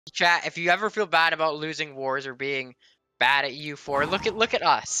Chat, if you ever feel bad about losing wars or being bad at EU4, look at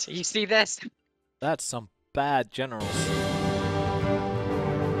us. You see this? That's some bad generals.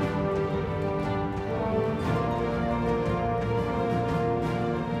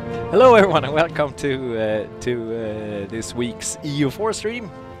 Hello everyone and welcome to this week's EU4 stream.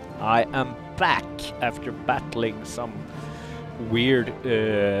 I am back after battling some weird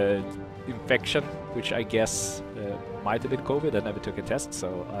infection, which I guess might have been COVID. I never took a test,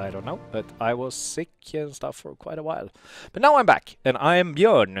 so I don't know. But I was sick and stuff for quite a while. But now I'm back, and I am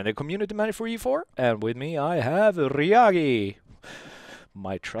Bjorn, the community manager for EU4, and with me I have Riagi,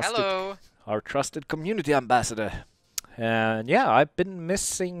 my our trusted community ambassador. And yeah, I've been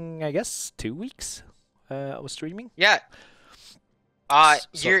missing, I guess, 2 weeks. I was streaming. Yeah.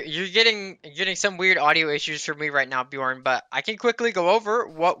 You're getting some weird audio issues from me right now, Bjorn. But I can quickly go over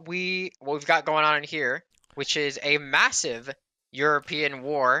what we've got going on in here, which is a massive European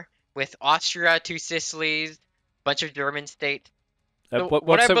war with Austria, two Sicilies, bunch of German states. So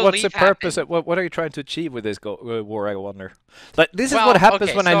what's the purpose? What are you trying to achieve with this war? I wonder. Like this is what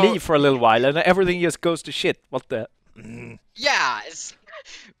happens when I leave for a little while and everything just goes to shit. What the? Yeah.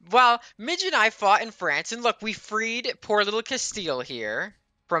 Well, Midge and I fought in France, and look, we freed poor little Castile here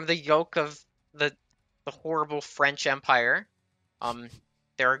from the yoke of the horrible French Empire.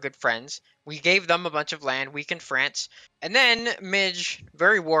 They are good friends. We gave them a bunch of land, weakened France, and then Midge,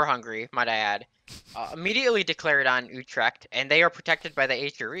 very war hungry, might I add, immediately declared on Utrecht, and they are protected by the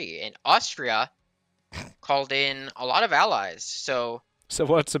HRE. And Austria called in a lot of allies, so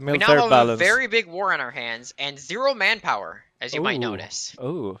what's the military balance? We now have a very big war on our hands and 0 manpower, as you might notice.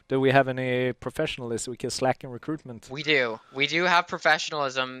 Oh, do we have any professionalism we can slack in recruitment? We do. We do have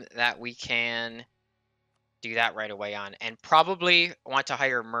professionalism that we can do that right away on, and probably want to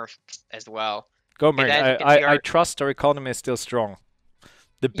hire mercs as well. Go merc. I trust our economy is still strong.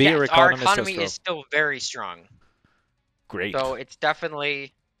 The beer economy our economy is still very strong. Great. So it's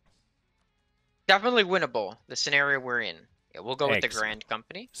definitely winnable, the scenario we're in. Yeah, we'll go with the Grand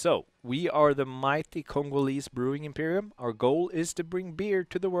Company. So, we are the mighty Congolese Brewing Imperium. Our goal is to bring beer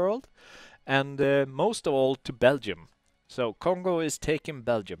to the world, and most of all to Belgium. So, Congo is taking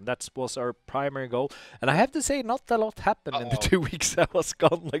Belgium. That was our primary goal. And I have to say, not a lot happened in the 2 weeks I was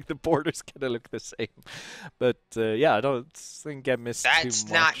gone. Like, the borders kind of look the same. But, yeah, I don't think I missed too much. That's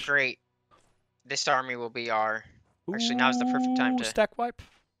not great. This army will be our... Actually, now's the perfect time to... stack wipe.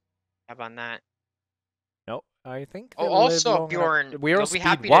 Have on that. I think. Also, Bjorn, you'll be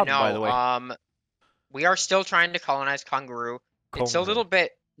happy to know, by the way. We are still trying to colonize Congo. It's a little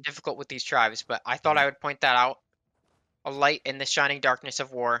bit difficult with these tribes, but I thought I would point that out. A light in the shining darkness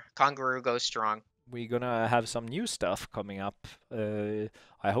of war. Congo goes strong. We're gonna have some new stuff coming up.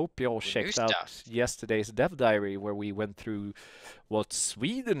 I hope you all checked out yesterday's dev diary where we went through what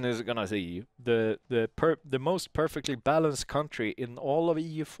Sweden is gonna see. The most perfectly balanced country in all of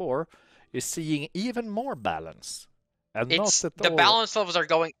EU4 is seeing even more balance. And the balance levels are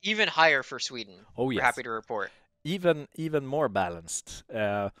going even higher for Sweden. Oh yes. We're happy to report. Even more balanced.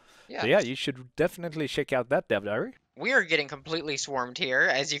 So yeah, you should definitely check out that dev diary. We are getting completely swarmed here,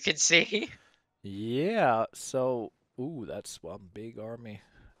 as you can see. Yeah, so that's one big army.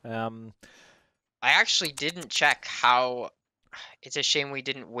 I actually didn't check how. It's a shame we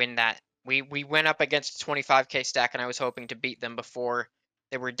didn't win that. We went up against a 25k stack, and I was hoping to beat them before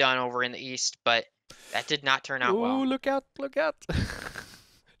they were done over in the east, but that did not turn out well. Ooh, look out, look out.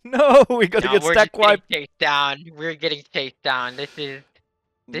 No, we gotta get stack wiped. We're getting chased down. This is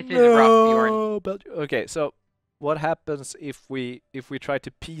rough, Bjorn. Okay, so what happens if we try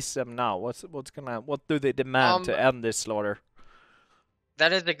to peace them now? What do they demand to end this slaughter?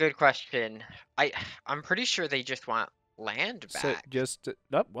 That is a good question. I'm pretty sure they just want land back. So just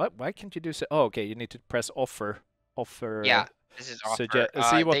why can't you do so? Oh, okay, you need to press offer. Yeah. This is offer.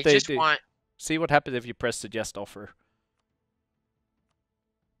 See what they do. See what happens if you press suggest offer.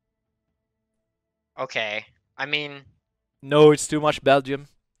 Okay. I mean... No, it's too much Belgium.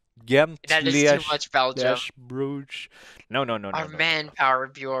 Ghent, that is Liège, too much Belgium. Liège, Bruges. No. Our manpower,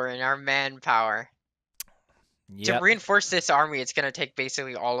 Bjorn. Our manpower. Yep. To reinforce this army, it's going to take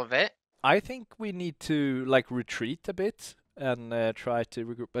basically all of it. I think we need to retreat a bit and try to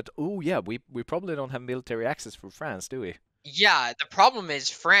regroup. But yeah, we probably don't have military access for France, do we? Yeah, the problem is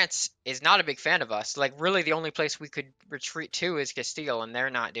France is not a big fan of us. Like, really, the only place we could retreat to is Castile, and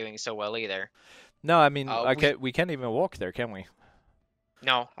they're not doing so well either. No, I mean, we can't even walk there, can we?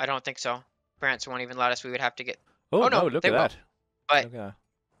 No, I don't think so. France won't even let us. We would have to get... Oh no, look at that. But,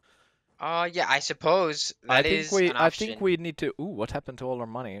 yeah, I suppose that is an option. I think we need to... Ooh, what happened to all our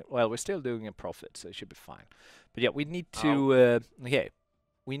money? Well, we're still doing a profit, so it should be fine. But yeah, we need to... okay.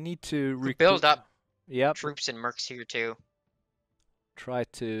 we need to We build up Yep. troops and mercs here too. Try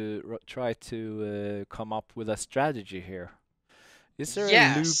to come up with a strategy here. Is there a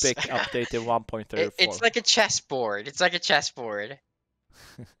Yes. Lubeck update in 1.34? It's like a chessboard. It's like a chessboard.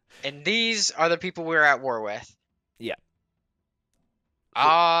 And these are the people we're at war with. Yeah.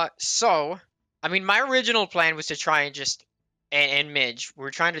 So, I mean, my original plan was to try and just, and Midge, we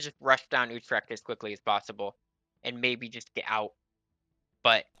were trying to just rush down Utrecht as quickly as possible, and maybe just get out.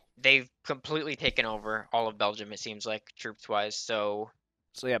 But they've completely taken over all of Belgium, it seems like, troops-wise, so...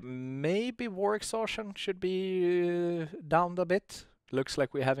 So yeah, maybe war exhaustion should be down a bit. Looks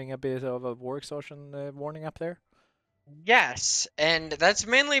like we're having a bit of a war exhaustion warning up there. Yes, and that's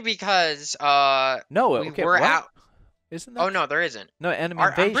mainly because, No, we okay, were what? out... Isn't Oh, that? no, there isn't. No, enemy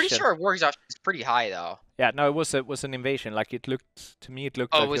invasion. I'm pretty sure our war exhaustion is pretty high, though. Yeah, no, it was an invasion. Like it looked to me, it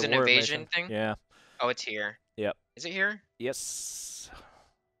looked Oh, like it was a an war invasion thing? Yeah. Oh, it's here. Yep. Is it here? Yes.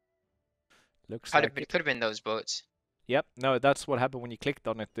 Looks It like it. could have been those boats. Yep. No, that's what happened when you clicked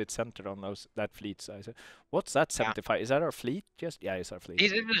on it. It centered on that fleet. So I said, "What's that 75? Yeah. Is that our fleet? Just yeah, it's our fleet."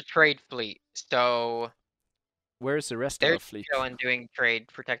 This is a trade fleet, so Where's the rest of they're our fleet? still in doing trade,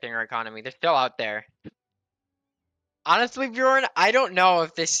 protecting our economy. They're still out there. Honestly, Bjorn, I don't know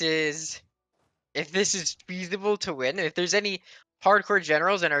if this is feasible to win. If there's any hardcore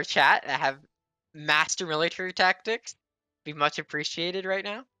generals in our chat that have master military tactics, be much appreciated right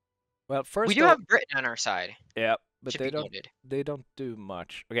now. Well, first We do have Britain on our side. yeah, but Should they be don't. noted. They don't do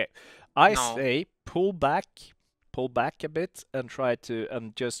much. Okay, I No. say pull back a bit and try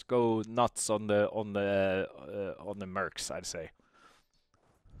to just go nuts on the mercs. I'd say.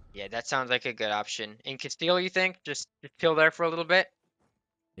 Yeah, that sounds like a good option. In Castile, you think? Just chill there for a little bit?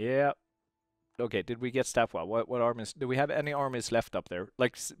 Yeah. Okay, did we get staff well? What armies? Do we have any armies left up there?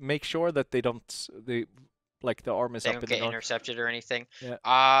 Like, make sure that they don't like the armies They up don't in get the north. intercepted or anything.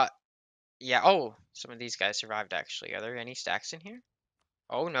 Yeah. Yeah. Oh, some of these guys survived actually. Are there any stacks in here?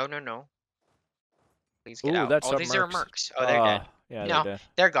 Oh, no. Please get Ooh, out. that's Oh, our these are mercs. mercs. Oh, they're dead. Yeah, No, they're dead.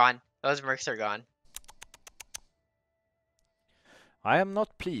 they're gone. Those mercs are gone. I am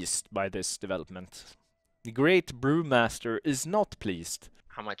not pleased by this development. The great brewmaster is not pleased.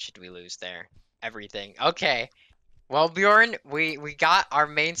 How much did we lose there? Everything. Okay. Well, Bjorn, we got our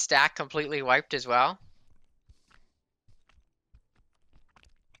main stack completely wiped as well.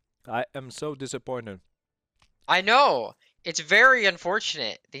 I am so disappointed. I know. It's very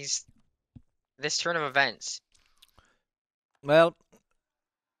unfortunate, this turn of events. Well,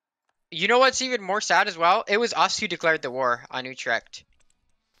 you know what's even more sad as well? It was us who declared the war on Utrecht.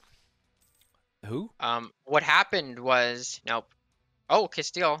 Who? What happened was nope. Oh,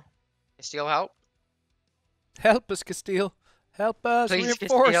 Castile. Castile, help. Help us, Castile. Help us. Please,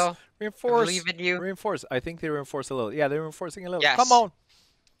 Reinforce. Castile. Reinforce. I believe in you. Reinforce. I think they reinforce a little. Yeah, they're reinforcing a little. Yes. Come on.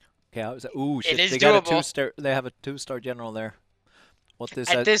 Okay, how is that? Ooh, shit. It is they got a doable. 2-star. They have a 2-star general there. What is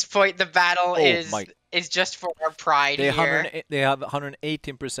At that? this point, the battle Oh, is just for our pride here. They have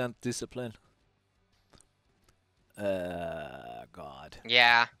 118% discipline. God.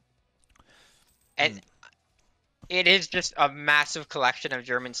 Yeah. And it is just a massive collection of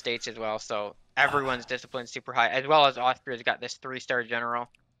German states as well, so everyone's discipline super high, as well as Austria's got this 3-star general.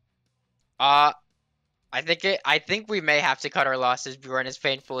 I think we may have to cut our losses, Bjorn, as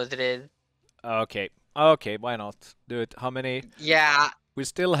painful as it is. Okay. Okay, why not? Do it. How many? Yeah. We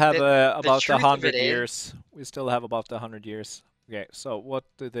still have about truth of 100 it is- years. We still have about 100 years. Okay, so what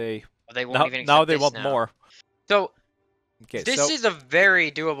do they... They won't even now accept they this want now. more. So Okay, this so is a very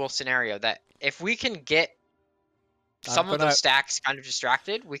doable scenario that if we can get some of those stacks kind of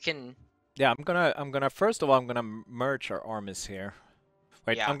distracted, we can... yeah, I'm gonna first of all I'm gonna merge our armies here.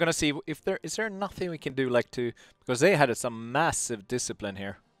 Wait, Yeah. I'm gonna see if is there nothing we can do like to, because they had some massive discipline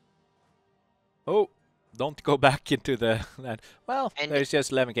here. Oh, don't go back into the land. Well, And- there's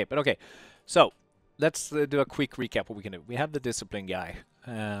just 11k, but okay. So let's do a quick recap. What we can do? We have the discipline guy.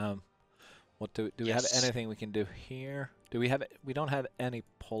 What do we have Yes. anything we can do here? Do we have? We don't have any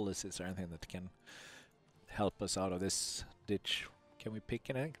policies or anything that can help us out of this ditch. Can we pick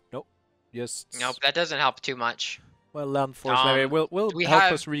anything? Nope. Just Nope, that doesn't help too much. well, land force maybe will we help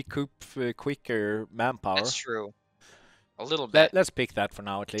have- us recoup quicker manpower. That's true. A little bit. Let's pick that for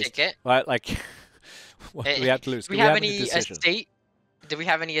now at least. Take it. Right, like what do we have to lose? Do we have any any decisions? estate? Do we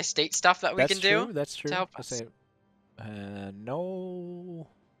have any estate stuff that we That's can true. do? That's true. help I us? say, no,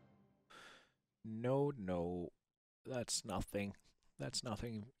 no. That's nothing. That's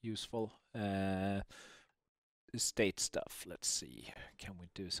nothing useful. Estate stuff. Let's see. Can we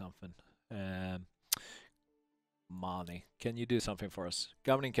do something? Money. Can you do something for us?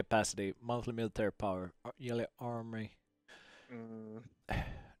 Governing capacity, monthly military power, yearly army.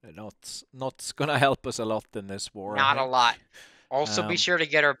 not gonna help us a lot in this war, I Not a think. lot. Also, be Um, sure to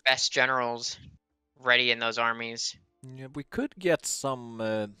get our best generals ready in those armies. Yeah, we could get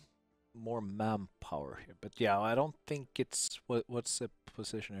some more manpower here, but yeah, I don't think it's what's the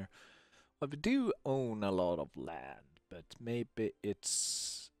position here. Well, we do own a lot of land, but maybe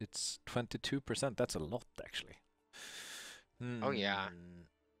it's 22%. That's a lot, actually. Oh yeah.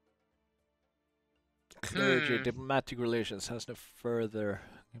 Clergy, diplomatic relations has no further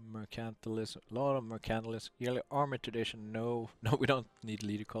mercantilism. A lot of mercantilism. Yearly army tradition. No, no, we don't need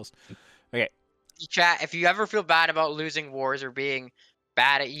leader cost. Okay. Chat, if you ever feel bad about losing wars or being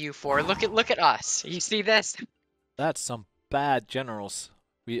bad at EU4, look at us. You see this? That's some bad generals.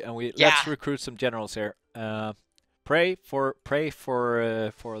 Yeah. Let's recruit some generals here. Pray for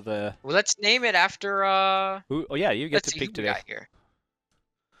the. Well, let's name it after Who? Oh yeah, you get let's to see pick who we today. got here.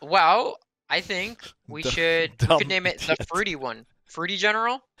 Well, I think we could name it the fruity one. Fruity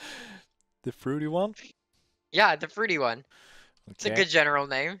general? The fruity one? Yeah, the fruity one. Okay. It's a good general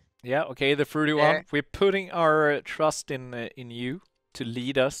name. Yeah, okay, the fruity one. We're putting our trust in you to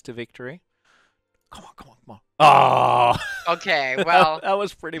lead us to victory. Come on. Oh! Okay, well. that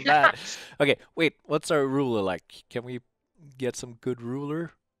was pretty bad. Okay, wait, what's our ruler like? Can we get some good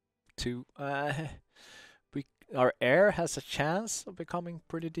ruler to our heir has a chance of becoming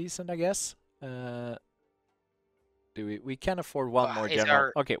pretty decent, I guess. We can afford one more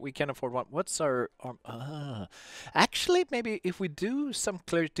general. Okay, we can afford one. What's our actually, maybe if we do some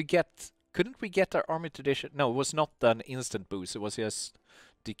clear to get, couldn't we get our army tradition? No, it was not an instant boost. It was just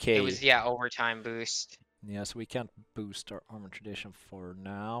decay. It was overtime boost. Yeah, so we can't boost our armor tradition for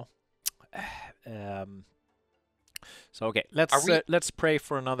now. So okay, let's pray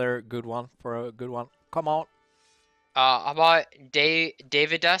for another good one. Come on. How about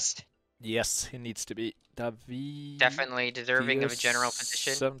David Dust? Yes, he needs to be. David. Definitely deserving of a general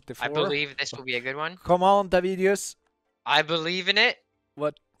position. 74. I believe this will be a good one. Come on, Davidius. I believe in it.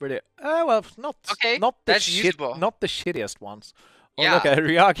 What really? Well, not okay. Not the that's usable. Not the shittiest ones. Oh, yeah. Look at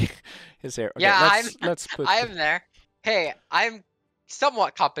Ryagi is here. Okay, yeah, let's put. I am there. Hey, I'm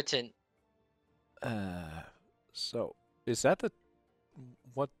somewhat competent. So is that the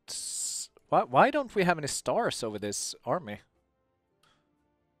why don't we have any stars over this army?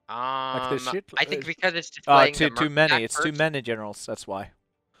 Like I think because it's displaying too many. It's too many generals. That's why.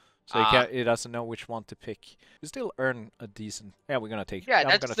 So it doesn't know which one to pick. We still earn a decent. Yeah, we're gonna take. Yeah,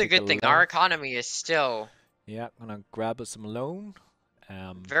 that's the good thing. Our economy is still. Yeah, gonna grab us some loan.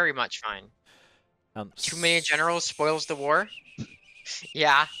 Very much fine. Too many generals spoils the war.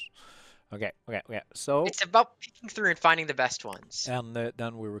 yeah. Okay. So it's about picking through and finding the best ones. And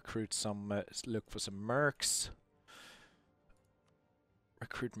then we recruit some. Look for some mercs.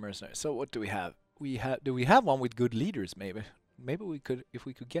 Recruit mercenaries. So what do we have? Do we have one with good leaders? Maybe we could, if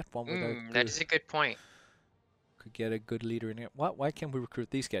we could get one with. That is a good point. Could get a good leader in here. Why can't we recruit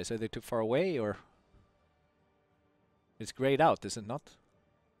these guys? Are they too far away, or? It's grayed out, is it not?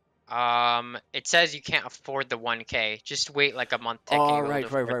 It says you can't afford the 1K. Just wait like a month. Oh,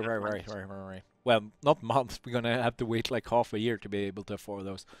 right. Well, not months. We're gonna have to wait like half a year to be able to afford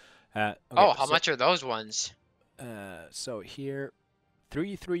those. Okay, how much are those ones? So here.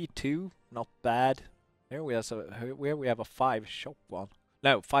 332, not bad. Here we have a 5 shock one.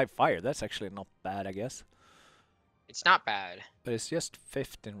 No, 5 fire. That's actually not bad, I guess. It's not bad. But it's just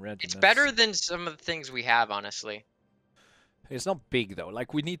 15 regiments. It's better than some of the things we have, honestly. It's not big though.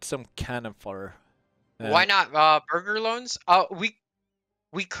 Like we need some cannon fodder. Why not burger loans? We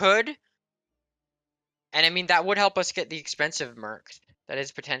could. And I mean that would help us get the expensive mercs. That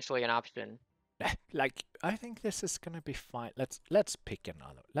is potentially an option. Like I think this is gonna be fine. Let's pick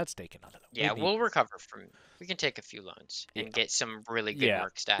another. Let's take another loan. Yeah, we'll recover from. We can take a few loans and get some really good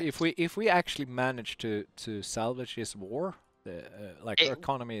merc stats. If we actually manage to salvage this war, our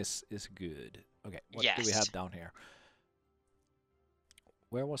economy is good. Okay, what do we have down here?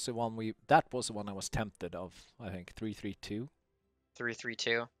 Where was the one that was the one I was tempted of, I think. 332.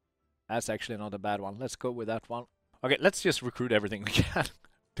 332. That's actually not a bad one. Let's go with that one. Okay, let's just recruit everything we can.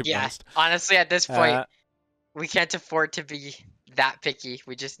 Honestly, at this point, we can't afford to be that picky.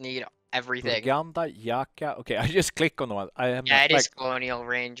 We just need everything. Propaganda, Yaka. Okay, I just click on the one. It is colonial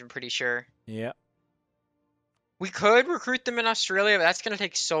range, I'm pretty sure. Yeah. We could recruit them in Australia, but that's going to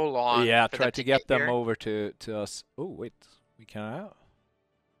take so long. Yeah, try to get them over to us. Oh, wait. We could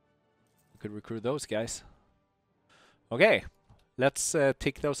recruit those guys. Okay. Let's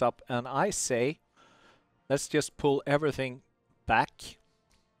tick those up. And I say, let's just pull everything back.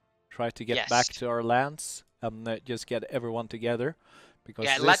 Try to get back to our lands and just get everyone together. Because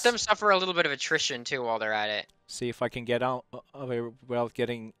let them suffer a little bit of attrition too while they're at it. See if I can get out of here without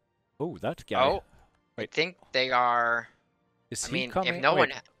getting Oh, that guy. Oh, I Wait. think they are. Is I he mean, coming? if no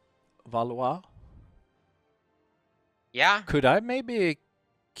Wait, one, Valois? yeah, Could I maybe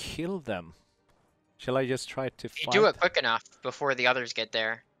kill them? Shall I just try to you fight? do it quick enough before the others get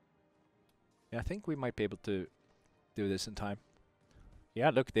there. Yeah, I think we might be able to do this in time. Yeah,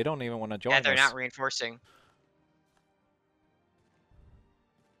 look, they don't even want to join Yeah, they're us. not reinforcing.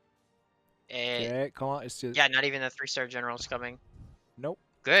 Okay, come on, it's just... Yeah, not even the 3-star general's coming. Nope.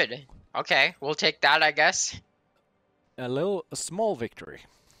 Good. Okay, we'll take that, I guess. A small victory.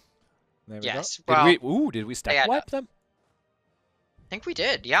 There we Yes. go. Well, Did we stack wipe them? I think we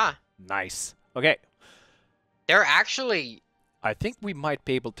did. Yeah. Nice. Okay. They're actually I think we might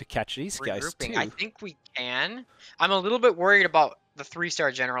be able to catch these guys regrouping. too. I think we can. I'm a little bit worried about the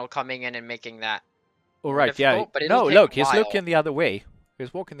 3-star general coming in and making that. All right. Yeah. difficult, but No, it'll take look, a he's while. looking the other way.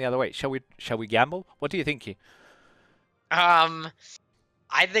 He's walking the other way. Shall we gamble? What do you think? I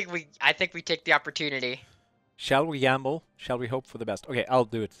think we take the opportunity. Shall we gamble? Shall we hope for the best? Okay, I'll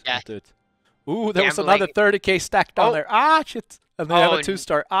do it. Yeah. I'll do it. Ooh, there was Gambling. another 30k stack down Oh. there. Ah, shit. And they have a Oh,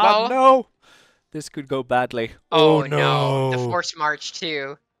 2-star. well- Ah, no. This could go badly. Oh, Oh, no. no. The forced march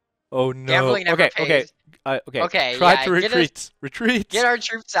too. Oh, no. Gambling never Okay, okay. pays. Okay. Okay, Try yeah, to retreat. Retreat. Get our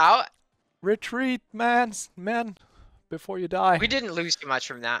troops out. Retreat, man. Before you die. We didn't lose too much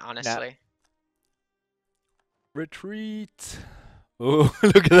from that, honestly. Retreat. Oh,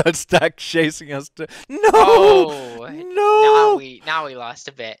 look at that stack chasing us. No! Oh, No! now we lost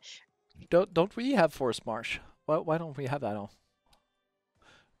a bit. Don't we have force march? Why don't we have that on?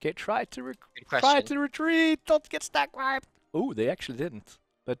 Okay, try to Good question. retreat. Don't get stack wiped. Oh, they actually didn't,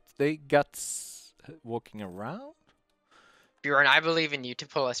 but they got walking around. Bjorn, I believe in you to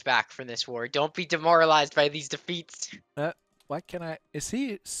pull us back from this war. Don't be demoralized by these defeats. Why can I? Is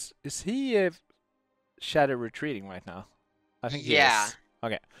he shadow retreating right now? I think he is.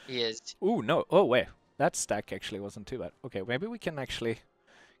 Okay. He is. Ooh, no. Oh, wait. That stack actually wasn't too bad. Okay, maybe we can actually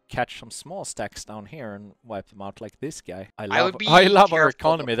catch some small stacks down here and wipe them out like this guy. I love our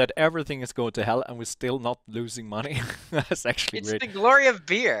economy, that everything is going to hell and we're still not losing money. That's actually It's weird. the glory of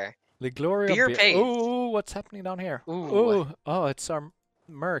beer. The glory beer of beer. pays. Oh, what's happening down here? Ooh. Oh, it's our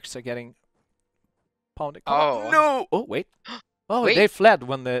mercs are getting pounded. Oh. No! Oh, wait. Oh, Wait. they fled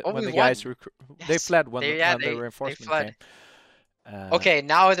when the Oh, we guys won. they Yes. fled when They the reinforcement fled. came. Okay,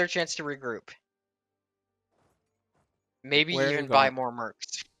 now is their chance to regroup. Maybe Where are even you buy going? more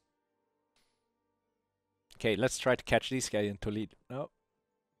mercs. Okay, let's try to catch these guys into lead. No.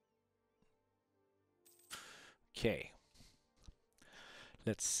 Okay.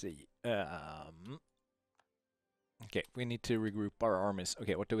 Let's see. Okay, we need to regroup our armies.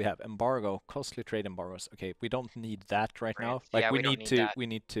 Okay, what do we have? Embargo, costly trade embargoes. Okay, we don't need that right now. Like Yeah, we we don't need need to. that. We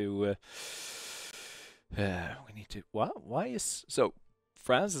need to. We need to. What? Why is so?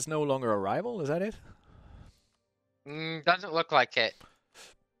 France is no longer a rival. Is that it? Doesn't look like it.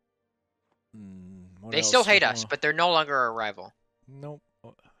 What They still else? hate us, but they're no longer a rival. Nope.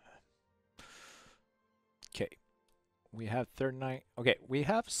 Okay. We have 39. Okay, we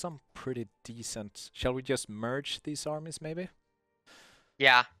have some pretty decent. Shall we just merge these armies, maybe?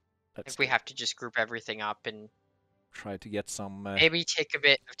 Yeah, I Let's think we have to just group everything up and try to get some. maybe take a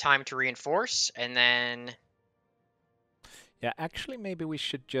bit of time to reinforce, and then Yeah, actually, maybe we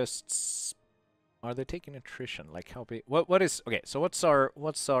should just. Are they taking attrition? Like how big? What is? Okay, so what's our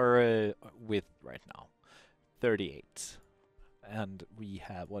width right now? 38, and we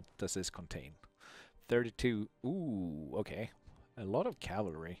have. What does this contain? 32. Ooh, okay. A lot of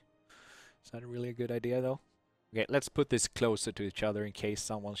cavalry. Is that really a good idea, though? Okay, let's put this closer to each other in case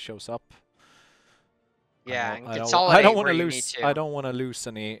someone shows up. yeah, I and don't consolidate want where to you lose. need to. I don't want to lose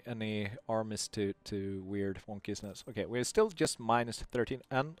any armies to weird wonkiness. Okay, we're still just minus 13,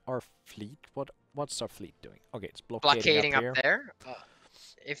 and our fleet. What's our fleet doing? Okay, it's blockading Blockading up there.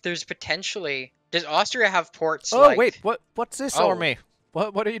 If there's potentially, does Austria have ports? Oh like, wait, what's this Oh. army?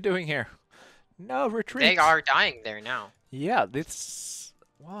 What are you doing here? No, retreat. They are dying there now. Yeah, this.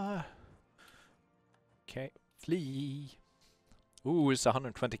 What? Okay, flee. Ooh, it's a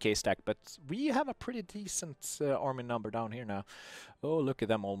 120k stack, but we have a pretty decent army number down here now. Oh, look at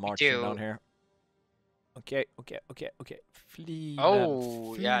them all marching do. down here. Okay. Flee,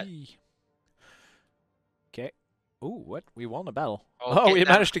 Oh, man, yeah. flee. Okay. Ooh, what? We won a battle. Oh, Oh, get we them.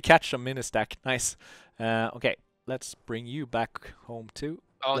 managed to catch some mini stack. Nice. Okay, let's bring you back home too.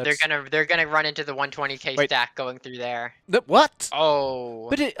 Oh, Let's- they're gonna run into the 120k Wait. stack going through there. What? Oh,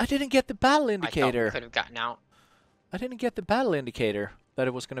 But I didn't get the battle I thought we indicator. could have gotten out. I didn't get the battle indicator that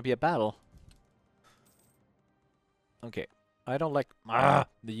it was going to be a battle. Okay, I don't like.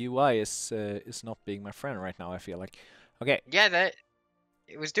 The UI is not being my friend right now. I feel like. Okay, Yeah, that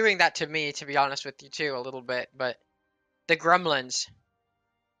It was doing that to me, to be honest with you too, a little bit. But the gremlins.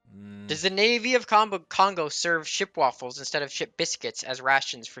 Does the Navy of Congo serve ship waffles instead of ship biscuits as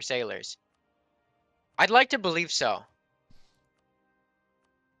rations for sailors? I'd like to believe so.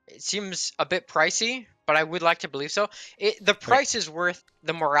 It seems a bit pricey, but I would like to believe so. The price is worth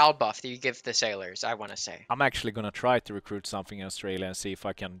the morale buff that you give the sailors, I want to say. I'm actually gonna try to recruit something in Australia and see if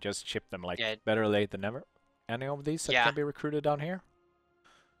I can just ship them like better late than never. Any of these that can be recruited down here?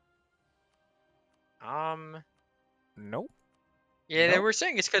 Nope. Yeah, they were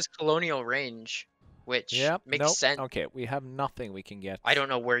saying it's because colonial range, which makes sense. Okay, we have nothing we can get. I don't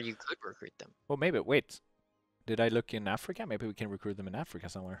know where you could recruit them. Well, maybe. Wait. Did I look in Africa? Maybe we can recruit them in Africa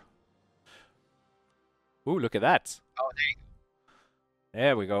somewhere. Ooh, look at that. Oh, there you go.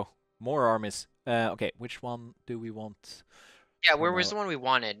 There we go. More armies. Okay, which one do we want? Yeah, where was the one we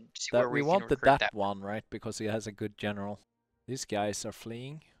wanted? We wanted that one, right? Because he has a good general. These guys are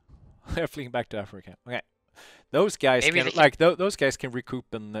fleeing. They're fleeing back to Africa. Okay. Those guys those guys can recoup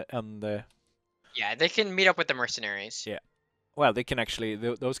and yeah, they can meet up with the mercenaries. Yeah. Well, they can actually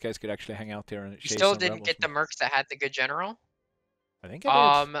those guys could actually hang out there and you still didn't get the mercs that had the good general? I think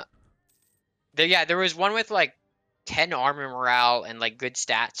I did. There was one with like 10 armor morale and like good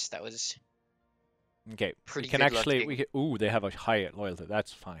stats that was okay. Pretty we can good actually looking. ooh, they have a high loyalty.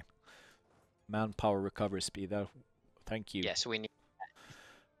 That's fine. Manpower recovery speed. That thank you. Yes, we need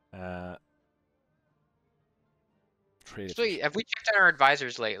that. Actually, have we checked on our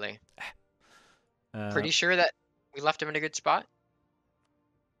advisors lately? Pretty sure that we left them in a good spot.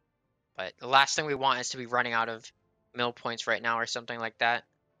 But the last thing we want is to be running out of mill points right now or something like that.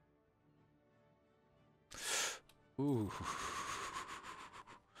 Ooh.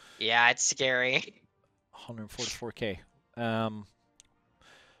 Yeah, it's scary. 144k.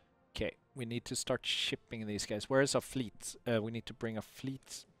 Okay, we need to start shipping these guys. Where is our fleet? We need to bring a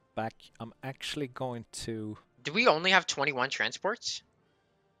fleet back. I'm actually going to... Do we only have 21 transports?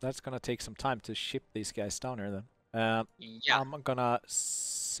 That's gonna take some time to ship these guys down here then. Yeah. I'm gonna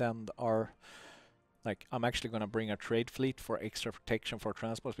send our... I'm actually gonna bring a trade fleet for extra protection for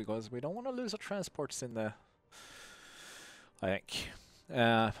transports because we don't want to lose our transports in the... I think.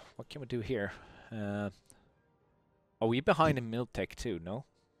 What can we do here? Are we behind in Miltech too? No?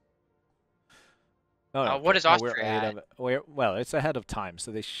 Oh, what is Austria at? Well, it's ahead of time,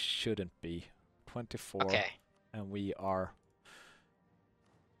 so they shouldn't be. 24. Okay. And we are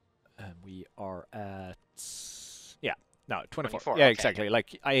at... Yeah, no, 24. Yeah, okay. Exactly.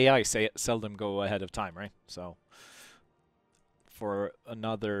 Like, AI seldom go ahead of time, right? So, for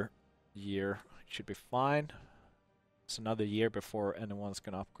another year, it should be fine. It's another year before anyone's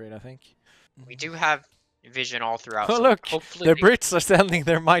gonna upgrade, I think. We do have vision all throughout. Oh, so look! hopefully The Brits are sending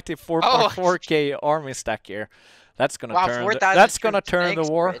their mighty 4.4k army stack here. That's gonna turn. That's gonna turn the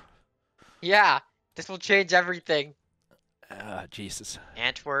war. Yeah, this will change everything. Jesus.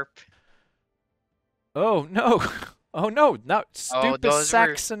 Antwerp. Oh no! Oh no! Now stupid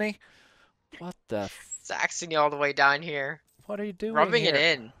Saxony. What the? Saxony all the way down here. What are you doing? Rubbing it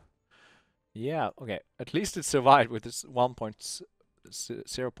in. Yeah. Okay. At least it survived with this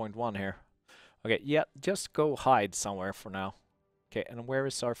 0.1 here. Okay. Yeah. Just go hide somewhere for now. Okay. And where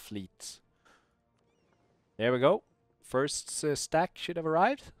is our fleet? There we go. First stack should have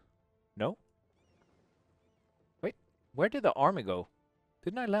arrived. No. Wait. Where did the army go?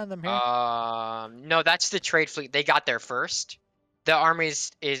 Didn't I land them here? No, that's the trade fleet. They got there first. The army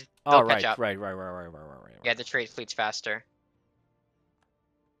is they'll catch up. Right. Yeah, the trade fleet's faster.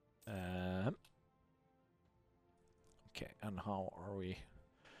 Okay, and how are we?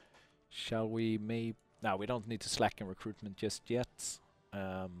 Shall we No, we don't need to slacken recruitment just yet.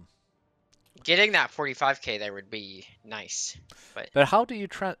 Getting that 45k there would be nice. But how do you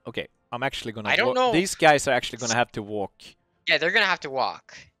Okay, I'm actually gonna... I don't know. These guys are actually gonna have to walk. Yeah, they're gonna have to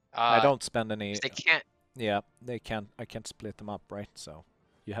walk. I don't spend any... They can't... Yeah, they can't. I can't split them up, right? So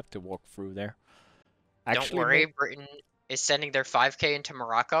you have to walk through there. Actually, don't worry, Britain is sending their 5k into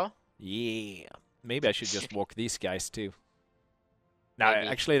Morocco. Yeah, maybe I should just walk these guys too. No,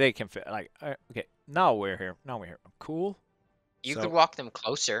 actually they can fit. Okay, now we're here. Cool. You could walk them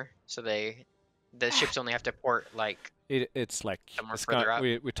closer, so the ships only have to port it's like further up.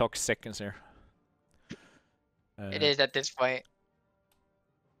 We talk seconds here. It is at this point.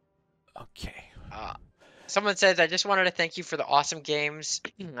 Okay. Someone says, I just wanted to thank you for the awesome games.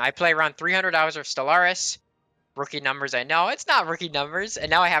 I play around 300 hours of Stellaris. Rookie numbers, I know. It's not rookie numbers. And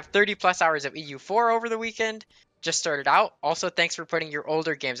now I have 30 plus hours of EU4 over the weekend. Just started out. Also, thanks for putting your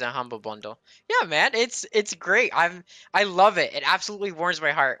older games in a Humble Bundle. Yeah, man, it's great. I love it. It absolutely warms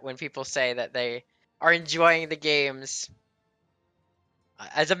my heart when people say that they are enjoying the games.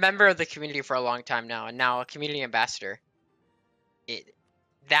 As a member of the community for a long time now, and now a community ambassador,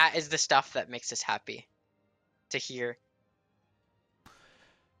 that is the stuff that makes us happy to hear.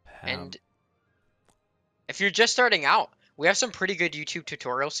 And if you're just starting out, we have some pretty good YouTube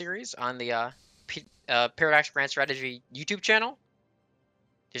tutorial series on the Paradox Grand Strategy YouTube channel.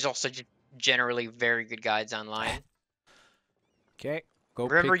 There's also just generally very good guides online. Okay, go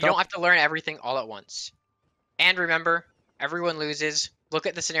Remember, pick you up. don't have to learn everything all at once. And remember, everyone loses. Look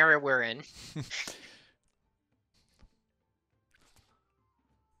at the scenario we're in.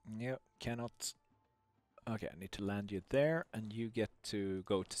 Yep, cannot. Okay, I need to land you there, and you get to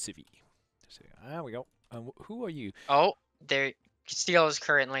go to CV. So, there we go. Who are you? Oh, there. Castile is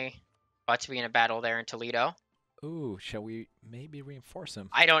currently about to be in a battle there in Toledo. Ooh, shall we maybe reinforce him?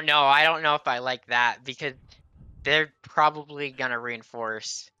 I don't know. I don't know if I like that because they're probably gonna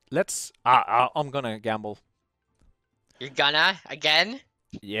reinforce. Let's. I'm gonna gamble. You're gonna again?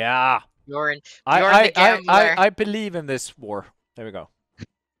 Yeah. You're the gambler. I believe in this war. There we go.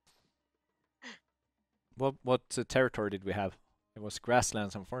 What territory did we have? It was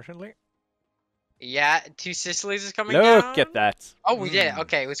grasslands, unfortunately. Yeah, Two Sicilies is coming down. Look at that. Oh, we did it.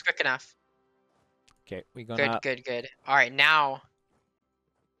 Okay, it was quick enough. Okay, we're gonna. Good. All right, now.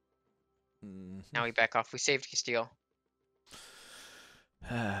 Now we back off. We saved Castile.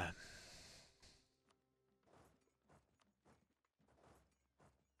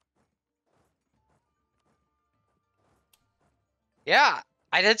 Yeah,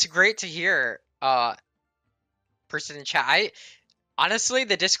 that's great to hear. Person in chat. Honestly,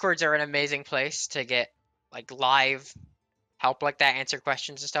 the Discords are an amazing place to get like live help like that, answer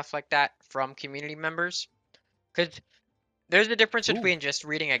questions and stuff like that from community members. Because there's a difference between just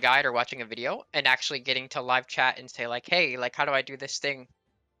reading a guide or watching a video and actually getting to live chat and say like, hey, like how do I do this thing?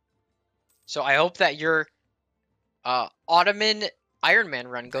 So I hope that your Ottoman Iron Man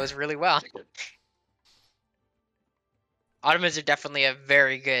run goes really well. Ottomans are definitely a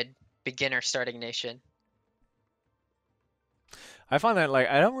very good beginner starting nation. I find that like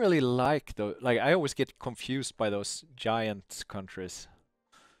I don't really like those. Like I always get confused by those giant countries.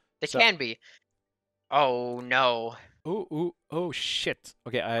 They can be. Oh no. Oh shit.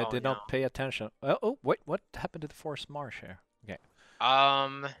 Okay, I did not pay attention. Oh wait, what happened to the forced march here? Okay.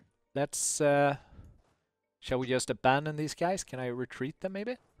 Let's shall we just abandon these guys? Can I retreat them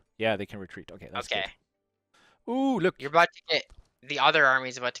maybe? Yeah, they can retreat. Okay, that's good. Ooh, look. You're about to get the other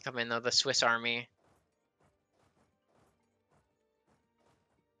army's about to come in though, the Swiss army.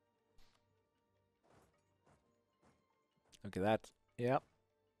 Look at that. Yep.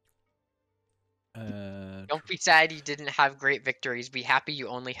 Don't be sad you didn't have great victories. Be happy you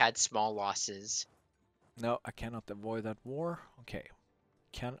only had small losses. No, I cannot avoid that war. Okay.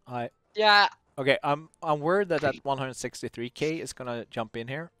 Can I? Yeah. Okay, I'm worried that 163k is gonna jump in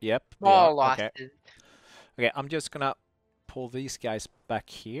here. Yep. Small losses. Okay. Okay, I'm just gonna pull these guys back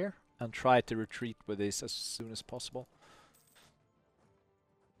here and try to retreat with this as soon as possible.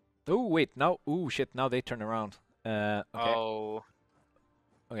 Oh wait, no. Oh shit! Now they turn around. Okay. Oh.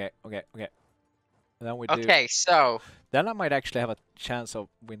 Okay. Then we do. Okay, so. Then I might actually have a chance of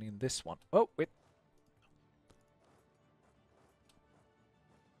winning this one. Oh wait.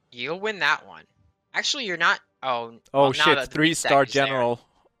 You'll win that one. Actually, you're not. Oh. Oh well, shit! 3-star general. There.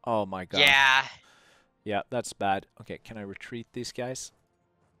 Oh my god. Yeah. Yeah, that's bad. Okay, can I retreat these guys?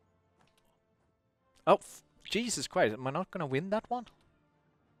 Oh, Jesus Christ! Am I not gonna win that one?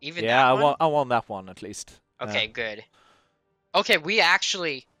 Even that one? I won that one at least. Okay, good. Okay, we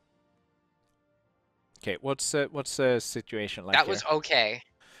actually. Okay, what's the situation like? That was okay.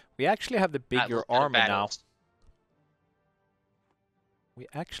 We actually have the bigger army now. We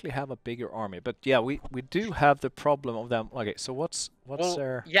actually have a bigger army, but yeah, we do have the problem of them. Okay, so what's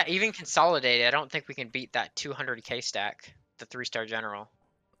their? Yeah, even consolidated, I don't think we can beat that 200k stack, the 3-star general.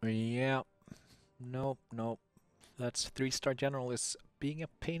 Yeah, nope. That's 3-star general is being a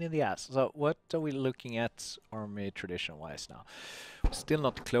pain in the ass. So what are we looking at army tradition-wise now? We're still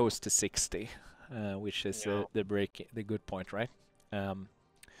not close to 60, which is the good point, right?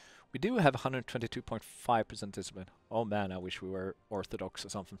 We do have 122.5% discipline. Oh man, I wish we were Orthodox or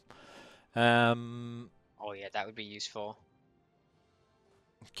something. Oh yeah, that would be useful.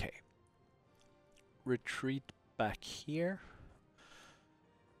 Okay. Retreat back here.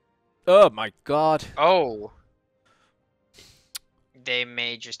 Oh my god. Oh. They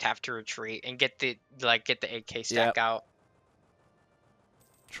may just have to retreat and get the 8k stack out.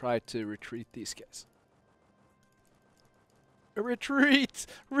 Try to retreat these guys. Retreat!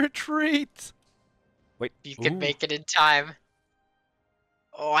 Retreat! Wait. You can make it in time.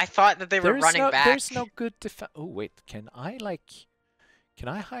 Oh, I thought that they were running back. There's no good defense. Oh wait, can Can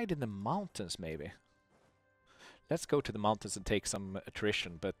I hide in the mountains, maybe? Let's go to the mountains and take some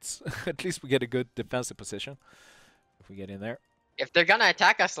attrition, but at least we get a good defensive position if we get in there. If they're gonna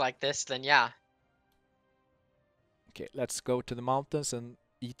attack us like this, then yeah. Okay, let's go to the mountains and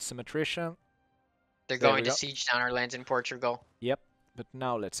eat some attrition. They're going to siege down our lands in Portugal. Yep, but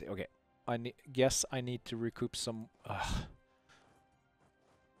now let's see. Okay, guess I need to recoup some.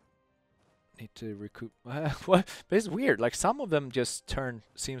 Need to recoup. What? But it's weird. Like some of them just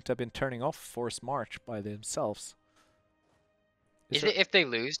seem to have been turning off forced march by themselves. Is it if they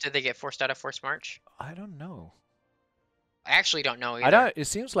lose, do they get forced out of forced march? I don't know. I actually don't know either. It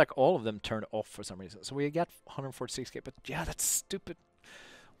seems like all of them turned off for some reason. So we get 146k, but yeah, that's stupid.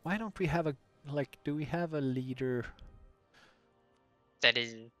 Why don't we have do we have a leader that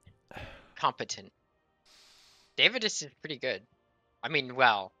is competent? Davidus is pretty good. I mean,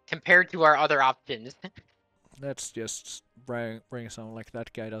 well, compared to our other options. Let's just bring someone like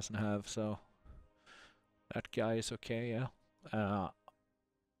that guy doesn't have, so that guy is okay, yeah.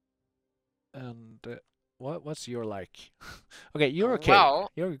 What's your like? Okay, you're okay.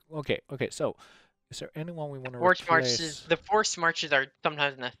 Well, you're okay. Okay, so is there anyone we want to replace? The forced marches are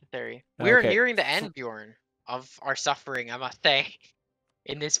sometimes necessary. We're nearing the end, Bjorn, of our suffering, I must say,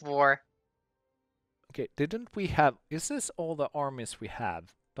 in this war. Okay, didn't we have? Is this all the armies we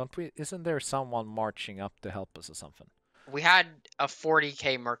have? Don't we? Isn't there someone marching up to help us or something? We had a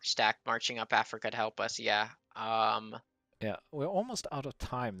 40k merc stack marching up Africa to help us. Yeah. Yeah, we're almost out of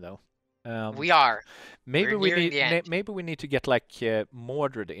time though. We are. Maybe we need. Maybe we need to get like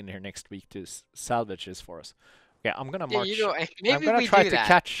Mordred in here next week to salvage this for us. Yeah, I'm gonna march. I'm gonna try to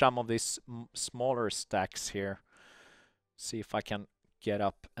catch some of these smaller stacks here. See if I can get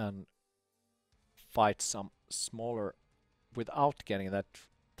up and fight some smaller without getting that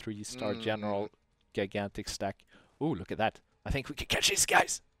 3-star general gigantic stack. Ooh, look at that! I think we can catch these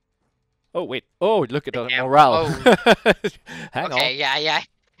guys. Oh wait! Oh, look at the morale. Oh. Hang on. Okay, yeah.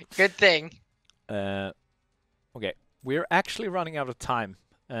 Good thing. Okay, we're actually running out of time.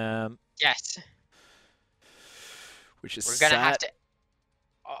 Yes. Which is we're gonna have to.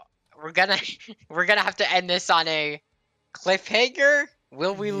 We're gonna have to end this on a cliffhanger.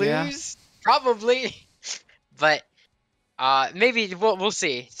 Will we lose? Probably. But maybe we'll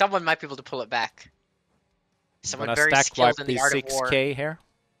see. Someone might be able to pull it back. Someone very skilled in the art of war. 6k here.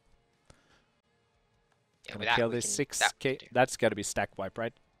 Yeah, gonna kill this 6k. That's gotta be stack wipe,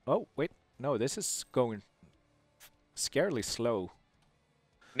 right? Oh wait, no, this is going scarily slow.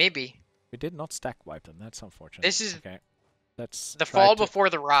 Maybe. We did not stack wipe them. That's unfortunate. This is okay. That's the fall before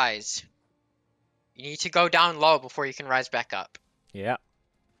the rise. You need to go down low before you can rise back up. Yeah.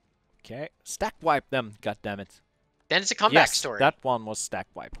 Okay. Stack wipe them. God damn it. Then it's a comeback story. That one was stack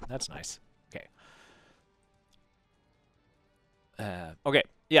wipe. That's nice. Okay. Okay.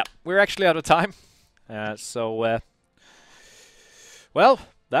 Yeah, we're actually out of time. Well,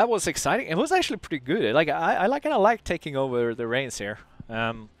 that was exciting. It was actually pretty good. Like I like taking over the reins here.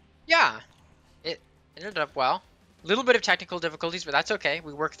 Yeah, it ended up well. A little bit of technical difficulties, but that's okay.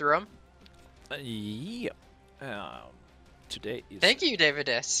 We worked through them. Yeah. Today is. Thank you,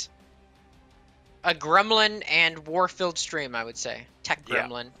 Davidus. A gremlin and war-filled stream, I would say. Tech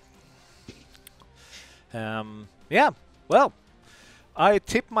gremlin. Yeah. Well, I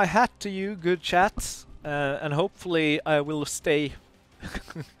tip my hat to you, good chats, and hopefully I will stay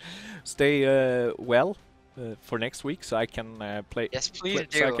well for next week, so I can play. Yes, please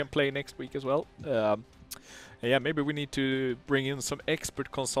do. So I can play next week as well. Yeah, maybe we need to bring in some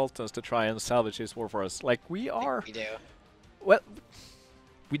expert consultants to try and salvage this war for us. Like we are. We do. Well,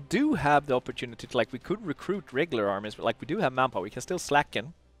 we do have the opportunity to, like, we could recruit regular armies, but like we do have manpower. We can still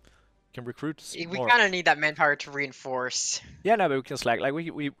slacken. Can recruit. We kind of need that manpower to reinforce. Yeah, no, but we can slack. Like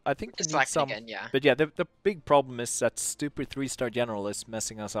I think we need some. Again, yeah. But yeah, the big problem is that stupid 3-star general is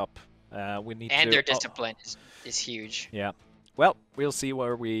messing us up. We need and their discipline is huge. Yeah. Well, we'll see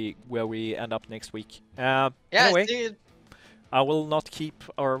where we end up next week. Yeah. Anyway, Dude. I will not keep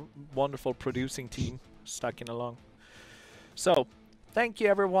our wonderful producing team stuck in along. So, thank you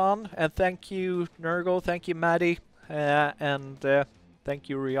everyone, and thank you Nurgle, thank you Maddie, and thank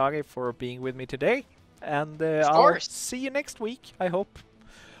you Ryage for being with me today. And I'll see you next week, I hope.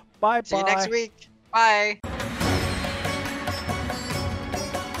 Bye bye. See you next week. Bye.